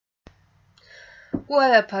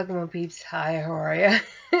What up, Pokemon peeps? Hi, how are ya?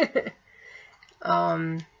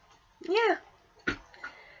 Yeah.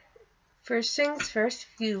 First things first,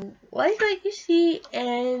 if you like what you see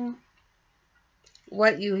and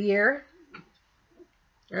what you hear,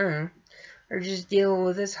 or just deal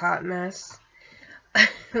with this hot mess,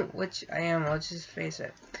 which I am, let's just face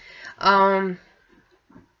it.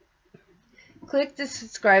 Click the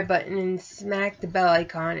subscribe button and smack the bell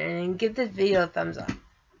icon and give this video a thumbs up.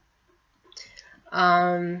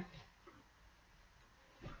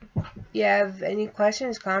 You have any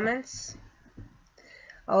questions, comments?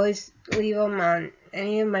 Always leave them on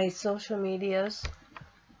any of my social medias.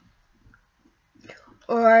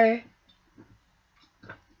 Or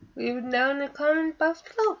leave it down in the comment box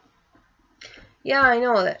below. Yeah, I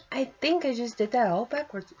know that. I think I just did that all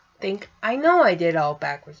backwards. I know I did all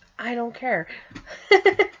backwards. I don't care.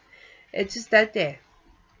 It's just that day.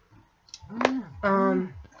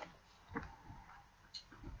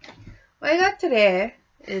 What I got today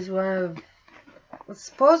is one of,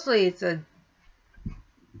 supposedly it's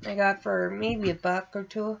I got for maybe $1 or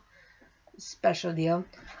 $2. Special deal.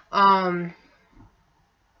 From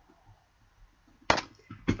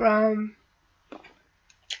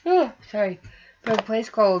from a place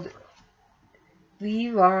called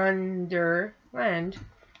Veevonderland,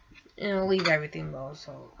 and I'll leave everything below.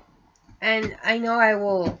 So, and I know I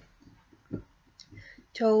will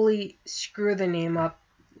totally screw the name up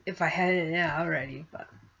if I hadn't already, but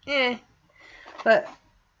but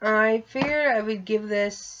I figured I would give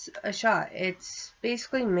this a shot. It's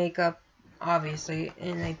basically makeup, obviously,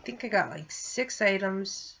 and I think I got like 6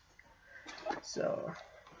 items. So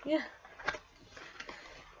yeah,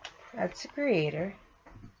 that's the creator.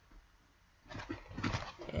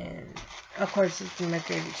 And of course it's my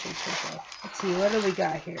favorite shape. Let's see, what do we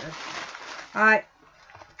got here?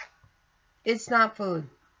 It's not food.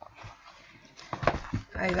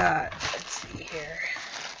 I got, let's see here.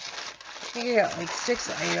 I think I got like 6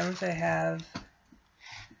 items. I have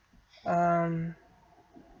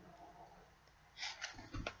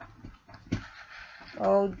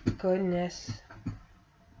oh goodness.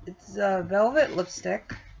 It's a velvet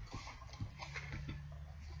lipstick.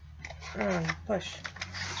 Push.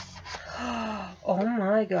 Oh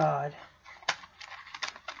my god.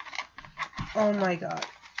 Oh my god.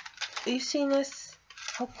 Are you seeing this?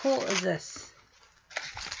 How cool is this?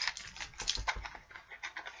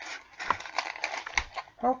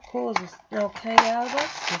 How cool is this? No, can I get out of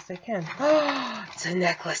this? Yes, I can. Oh, it's a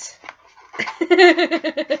necklace.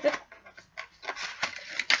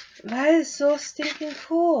 That is so stinking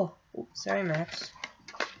cool. Oops, sorry, Max.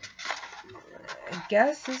 I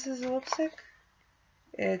guess this is a lipstick.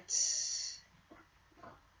 It's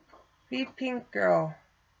Be Pink Girl.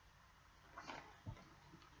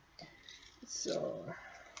 So,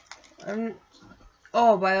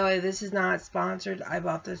 oh, by the way, this is not sponsored. I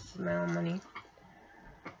bought this with my own money.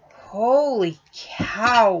 Holy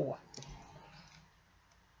cow!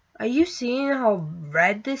 Are you seeing how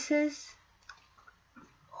red this is?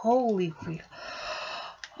 Holy!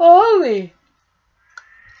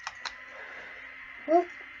 Well,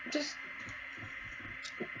 just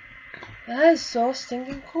that is so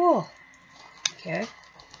stinking cool. Okay.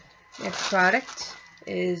 Next product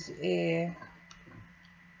is a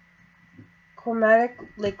chromatic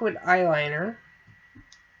liquid eyeliner.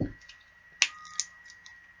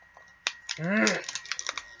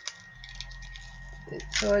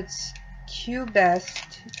 So it's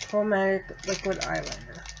Q-Best chromatic liquid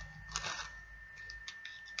eyeliner.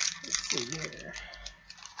 Let's see here.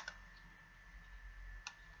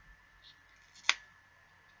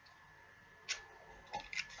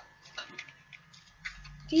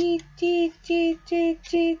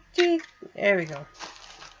 There we go.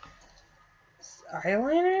 This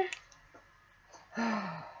eyeliner.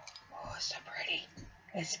 Oh, so pretty.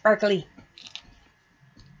 It's sparkly.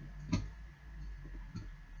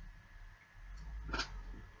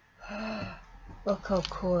 Look how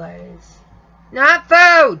cool that is. Not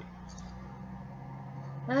food!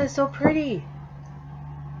 That is so pretty.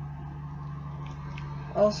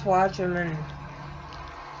 I'll swatch them and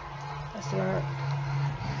that's not.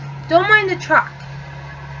 Don't mind the truck.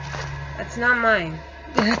 That's not mine.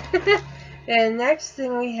 And next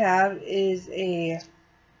thing we have is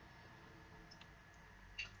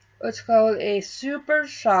what's called a Super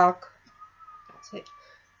Shock.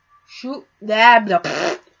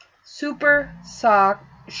 Super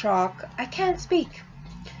Shock. I can't speak.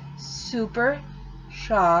 Super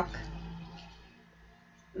Shock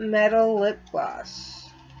Metal Lip Gloss.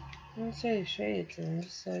 Let me say shades and it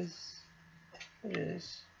says what it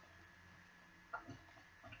is.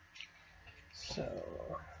 So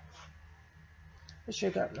I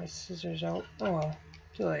should have got my scissors out. Oh well,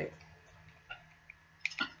 too late.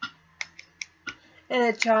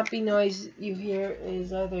 And the choppy noise you hear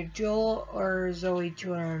is either Joel or Zoe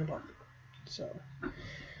chewing on the bone. So,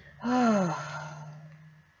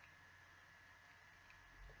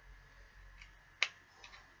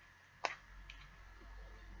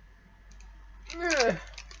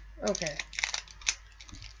 okay.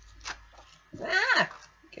 Ah!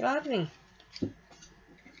 Get off me. The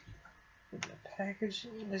package.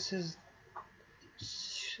 This is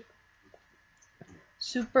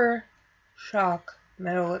Super Shock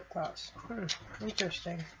Metal Lip Gloss.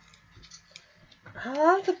 Interesting. I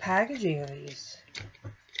love the packaging of these.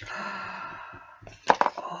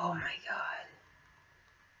 Oh my god.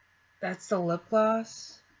 That's the lip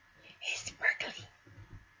gloss. It's sparkly.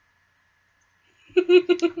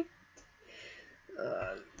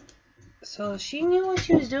 So she knew what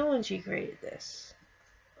she was doing when she created this.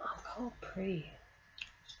 Oh, how pretty.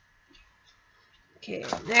 Okay,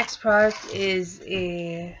 next product is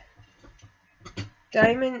a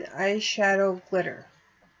diamond eyeshadow glitter.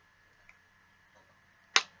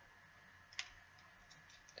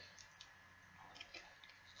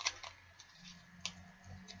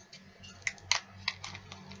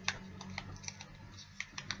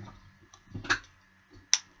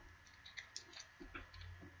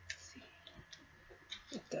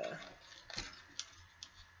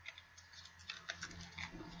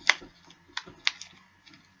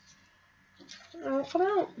 Oh, come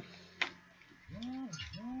out.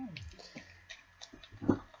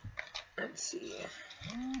 Let's see.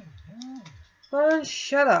 Come on,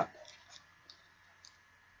 shut up.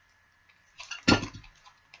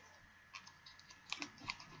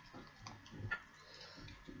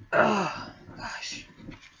 Oh, gosh.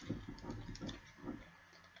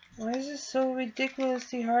 Why is this so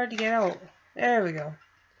ridiculously hard to get out? There we go.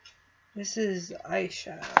 This is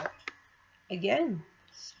eyeshadow. Again.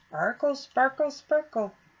 Sparkle, sparkle,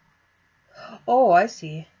 sparkle. Oh, I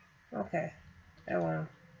see. Okay. I don't want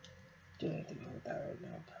to do anything with that right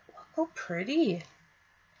now. But look how pretty.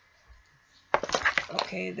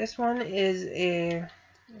 Okay, this one is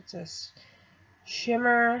it's a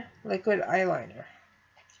shimmer liquid eyeliner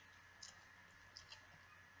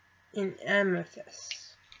in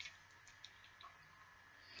amethyst.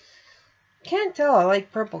 Can't tell I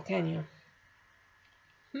like purple, can you?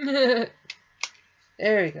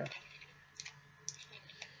 There we go. Let's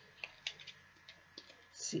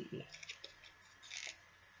see.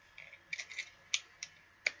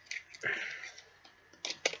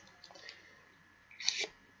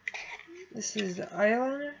 This is the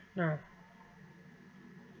eyeliner? No.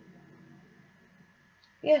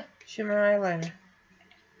 Yeah, shimmer eyeliner.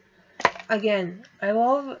 Again, I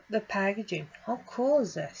love the packaging. How cool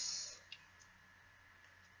is this?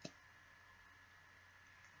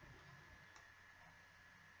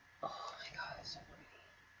 Oh my god, it's so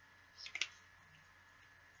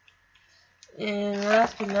pretty. And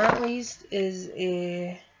last but not least is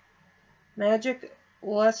a Magic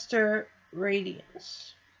Luster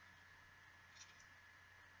Radiance.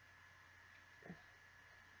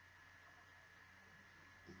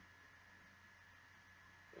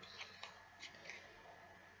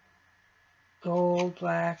 Gold,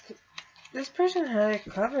 black. This person had it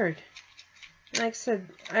covered. Like I said,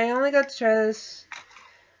 I only got to try this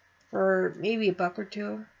for maybe a buck or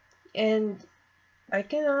two. And I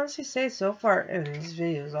can honestly say so far, and this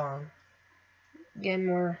video is long, getting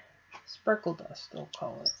more sparkle dust, they'll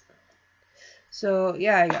call it. So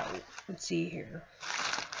yeah, I got it. Let's see here.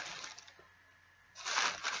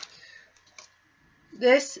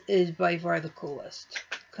 This is by far the coolest,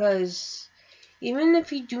 because even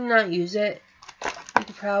if you do not use it, you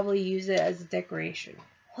could probably use it as a decoration.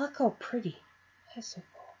 Look how pretty. That's so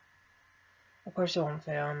cool. Of course it won't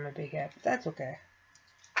fit on my big head, but that's okay.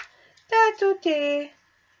 That's okay.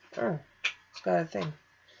 Oh, it's got a thing.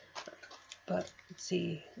 But let's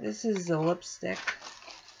see. This is the lipstick.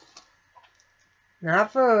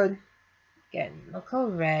 Not food. Again, look how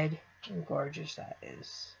red and gorgeous that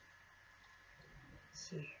is. Let's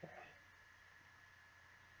see here.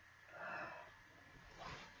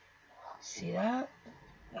 See that?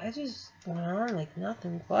 I just went on like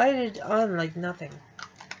nothing. Glided on like nothing.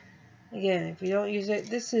 Again, if you don't use it,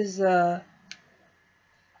 this is let's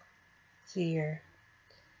see here.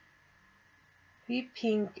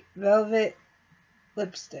 Pink Velvet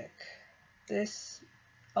Lipstick. This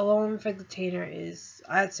alone for the Tainer is,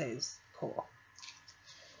 I'd say, is cool.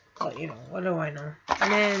 But you know, what do I know?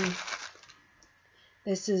 And then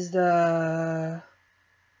this is the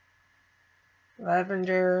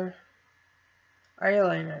lavender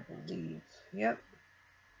eyeliner, I believe. Yep.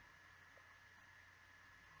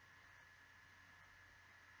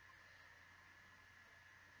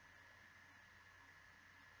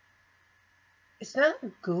 It's not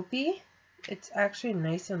goopy. It's actually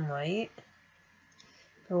nice and light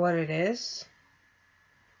for what it is.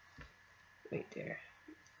 Right there.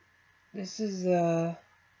 This is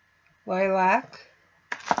lilac.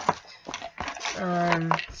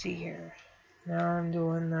 Let's see here. Now I'm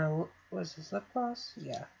doing what's this, lip gloss?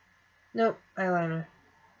 Yeah. Nope, eyeliner.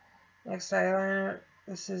 Next eyeliner.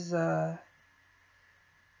 This is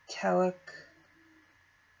metallic,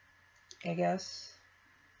 I guess.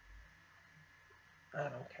 I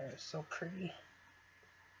don't care. It's so pretty.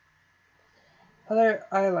 Other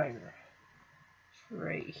eyeliner.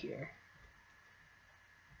 Right here.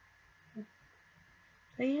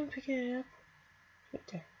 Are you even picking it up? Right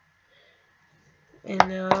there. And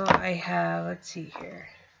now I have, let's see here.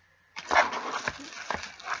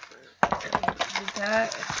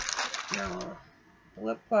 That, no,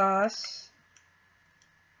 lip gloss.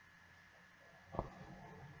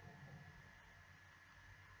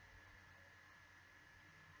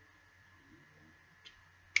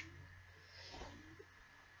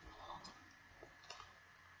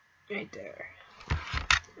 Right there.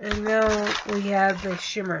 And now we have the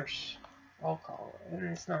shimmers, I'll call it. And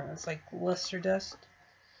it's not, it's like luster dust.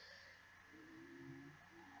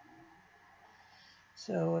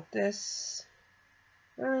 So with this,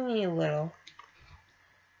 I only need a little.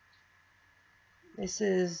 This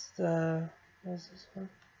is the, what is this one?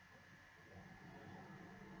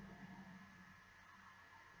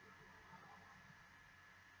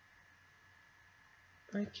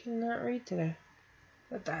 I cannot read today.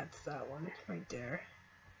 But that's that one right there.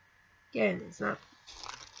 Again, it's not,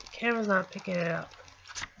 the camera's not picking it up.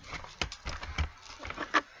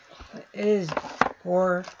 But it is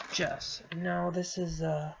gorgeous. Now this is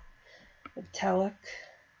metallic.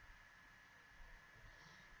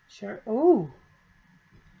 Sure. Ooh.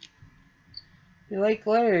 If you like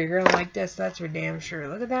glitter, you're gonna like this. That's for damn sure.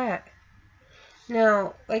 Look at that.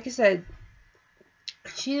 Now, like I said,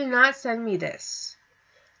 she did not send me this.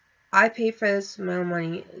 I paid for this amount of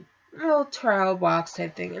money, a little trial box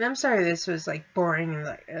type thing. And I'm sorry this was like boring and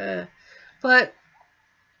like, but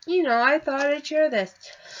you know, I thought I'd share this.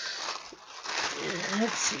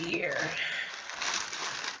 Let's see here.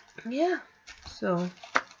 Yeah, so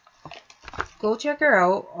go check her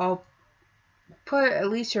out. I'll put at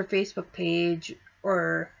least her Facebook page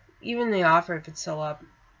or even the offer if it's still up.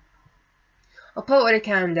 I'll put what I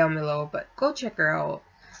can down below, but go check her out.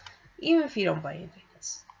 Even if you don't buy anything,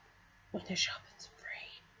 it's when the shop is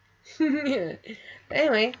free.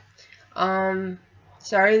 Anyway,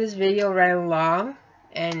 sorry this video ran long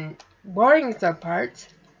and boring in some parts.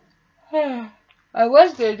 I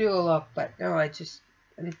was gonna do a look, but no, I'm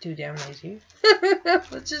too damn lazy.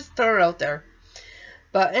 Let's just throw it out there.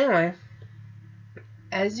 But anyway,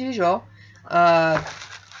 as usual,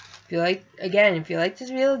 if you like this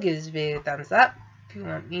video, give this video a thumbs up. If you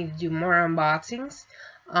want me to do more unboxings,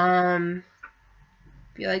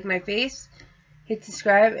 if you like my face, hit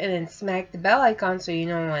subscribe and then smack the bell icon so you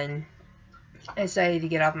know when I decided to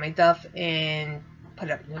get off my duff and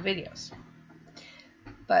put up new videos.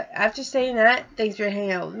 But after saying that, thanks for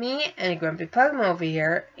hanging out with me and a grumpy pugman over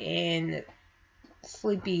here and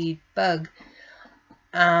sleepy bug.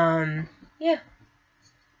 Yeah.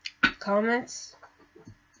 Comments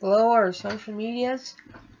below our social medias,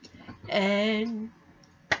 and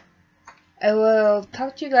I will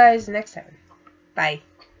talk to you guys next time. Bye.